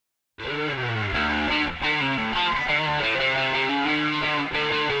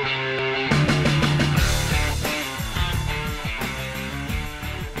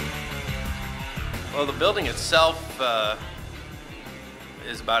Well, the building itself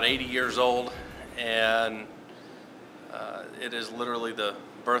is about 80 years old, and it is literally the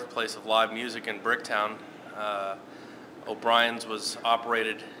birthplace of live music in Bricktown. O'Brien's was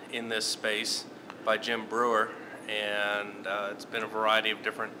operated in this space by Jim Brewer, and it's been a variety of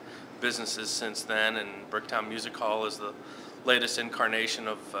different businesses since then, and Bricktown Music Hall is the latest incarnation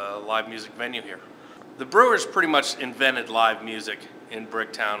of live music venue here. The Brewers pretty much invented live music in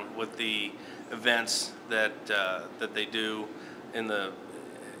Bricktown with the events that they do in their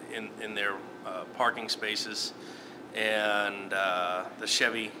parking spaces, and the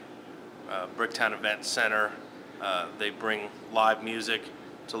Chevy Bricktown Event Center. They bring live music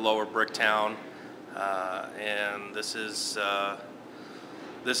to Lower Bricktown, and this is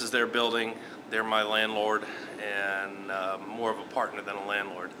their building. They're my landlord, and more of a partner than a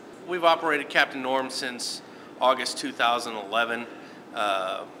landlord. We've operated Captain Norm since August 2011.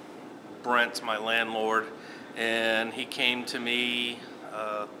 Brent's my landlord, and he came to me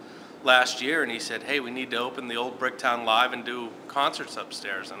last year and he said, "Hey, we need to open the old Bricktown Live and do concerts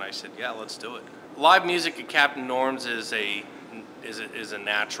upstairs." And I said, "Yeah, let's do it." Live music at Captain Norm's is a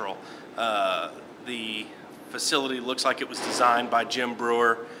natural. The facility looks like it was designed by Jim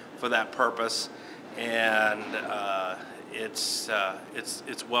Brewer for that purpose, and it's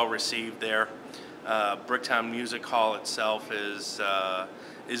well received there. Bricktown Music Hall itself is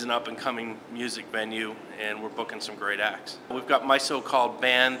an up-and-coming music venue, and we're booking some great acts. We've got My So-Called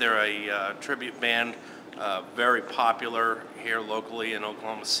Band. They're a tribute band, very popular here locally in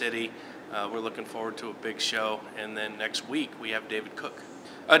Oklahoma City. We're looking forward to a big show, and then next week we have David Cook.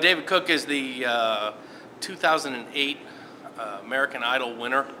 David Cook is the 2008 American Idol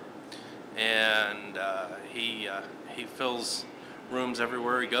winner, and he fills rooms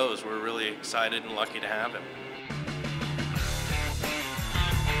everywhere he goes. We're really excited and lucky to have him.